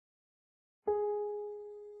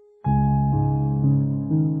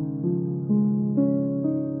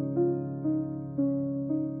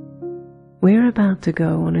about to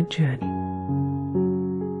go on a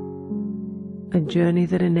journey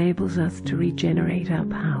that enables us to regenerate our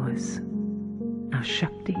powers, our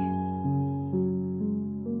Shakti.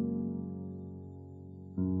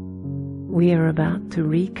 We are about to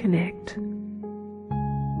reconnect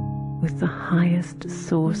with the highest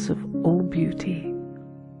source of all beauty,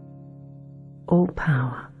 all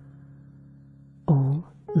power, all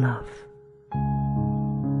love.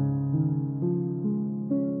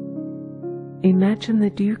 Imagine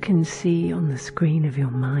that you can see on the screen of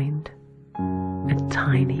your mind a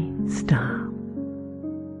tiny star.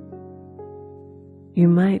 You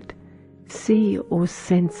might see or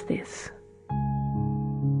sense this.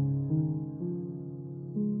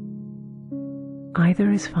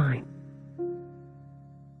 Either is fine.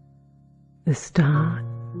 The star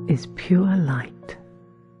is pure light.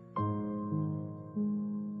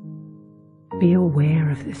 Be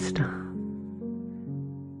aware of this star.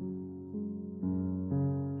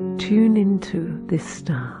 Tune into this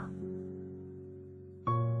star.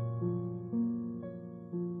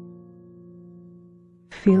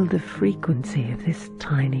 Feel the frequency of this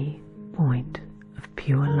tiny point of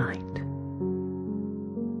pure light.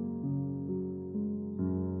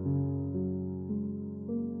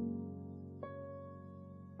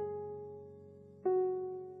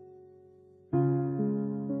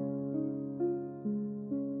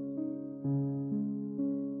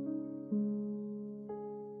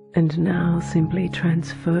 And now simply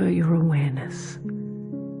transfer your awareness,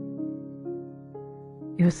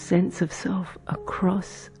 your sense of self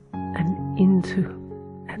across and into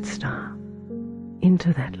that star,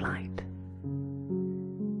 into that light.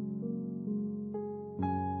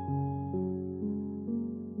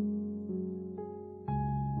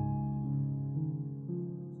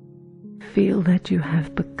 Feel that you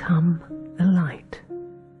have become the light.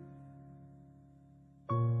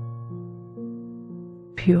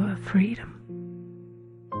 Pure freedom,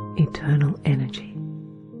 eternal energy.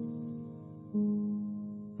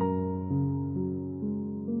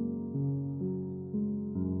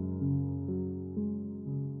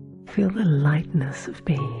 Feel the lightness of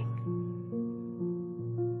being,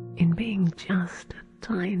 in being just a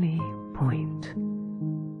tiny point.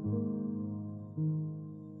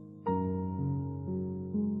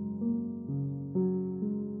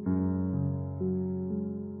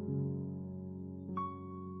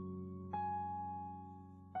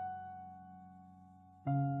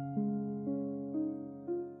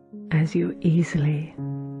 As you easily,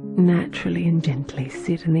 naturally and gently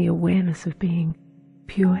sit in the awareness of being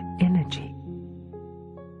pure energy,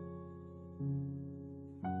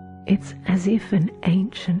 it's as if an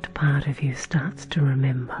ancient part of you starts to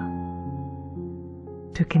remember,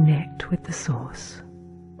 to connect with the source,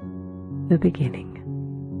 the beginning.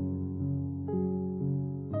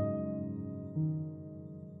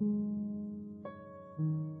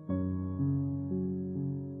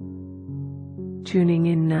 Tuning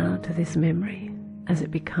in now to this memory as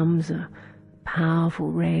it becomes a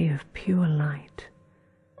powerful ray of pure light,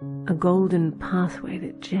 a golden pathway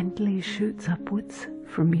that gently shoots upwards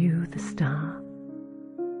from you, the star,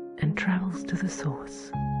 and travels to the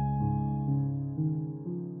source.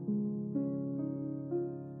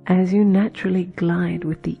 As you naturally glide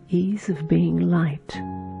with the ease of being light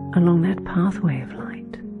along that pathway of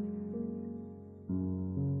light,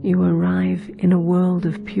 you arrive in a world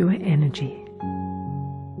of pure energy.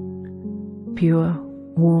 Pure,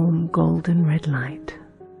 warm, golden red light,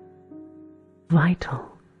 vital,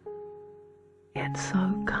 yet so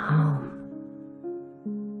calm.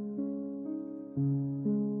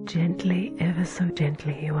 Gently, ever so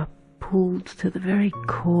gently, you are pulled to the very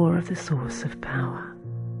core of the source of power.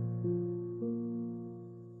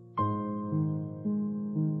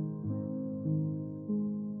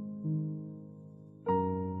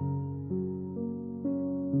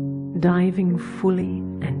 Diving fully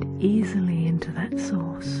and easily into that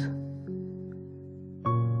source.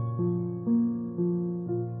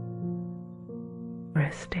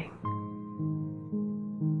 Resting.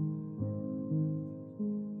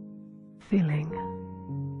 Feeling.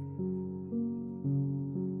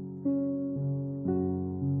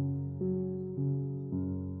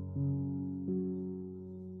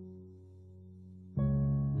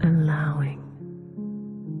 Allowing.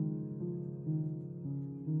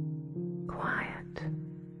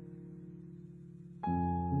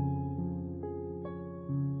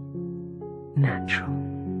 Natural.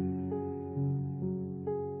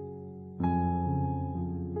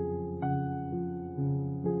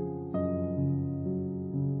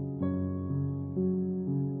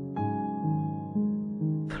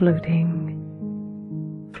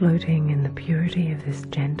 Floating in the purity of this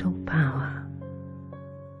gentle power.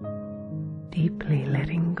 deeply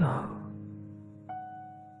letting go,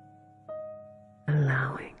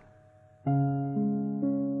 allowing.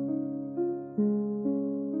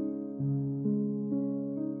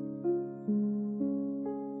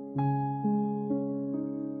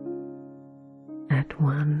 At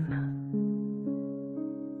one,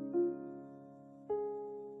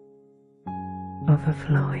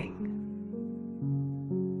 overflowing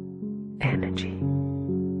energy,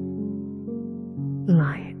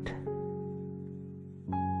 light,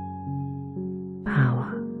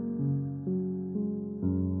 power.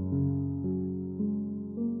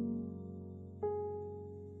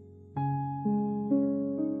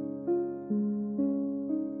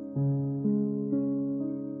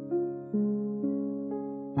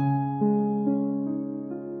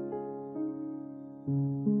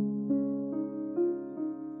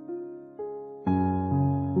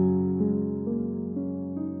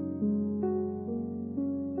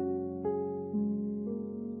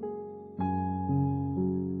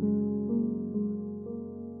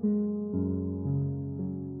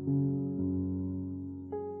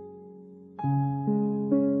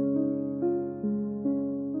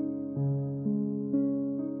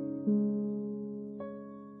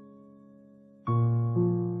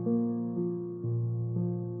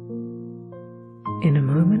 In a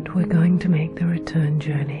moment, we're going to make the return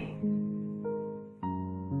journey,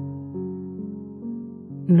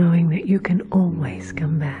 knowing that you can always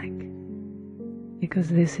come back, because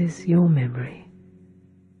this is your memory,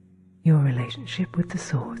 your relationship with the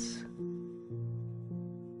Source,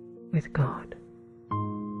 with God.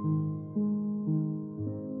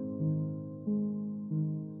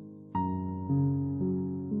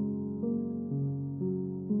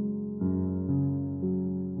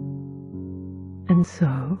 And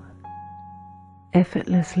so,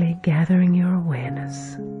 effortlessly gathering your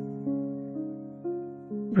awareness,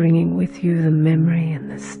 bringing with you the memory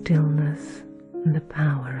and the stillness and the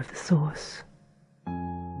power of the Source.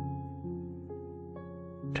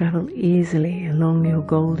 Travel easily along your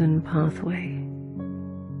golden pathway,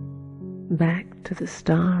 back to the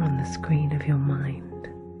star on the screen of your mind,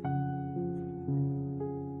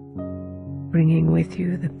 bringing with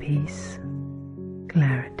you the peace,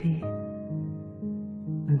 clarity,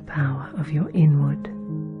 and power of your inward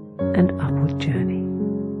and upward journey.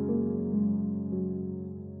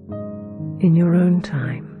 In your own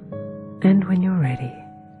time, and when you're ready,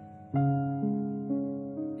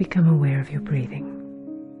 become aware of your breathing,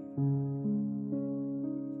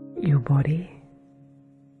 your body,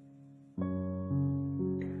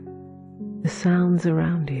 the sounds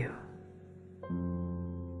around you.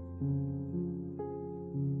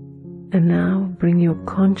 And now bring your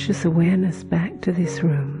conscious awareness back to this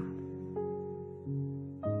room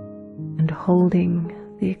and holding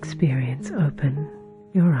the experience open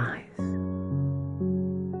your eyes.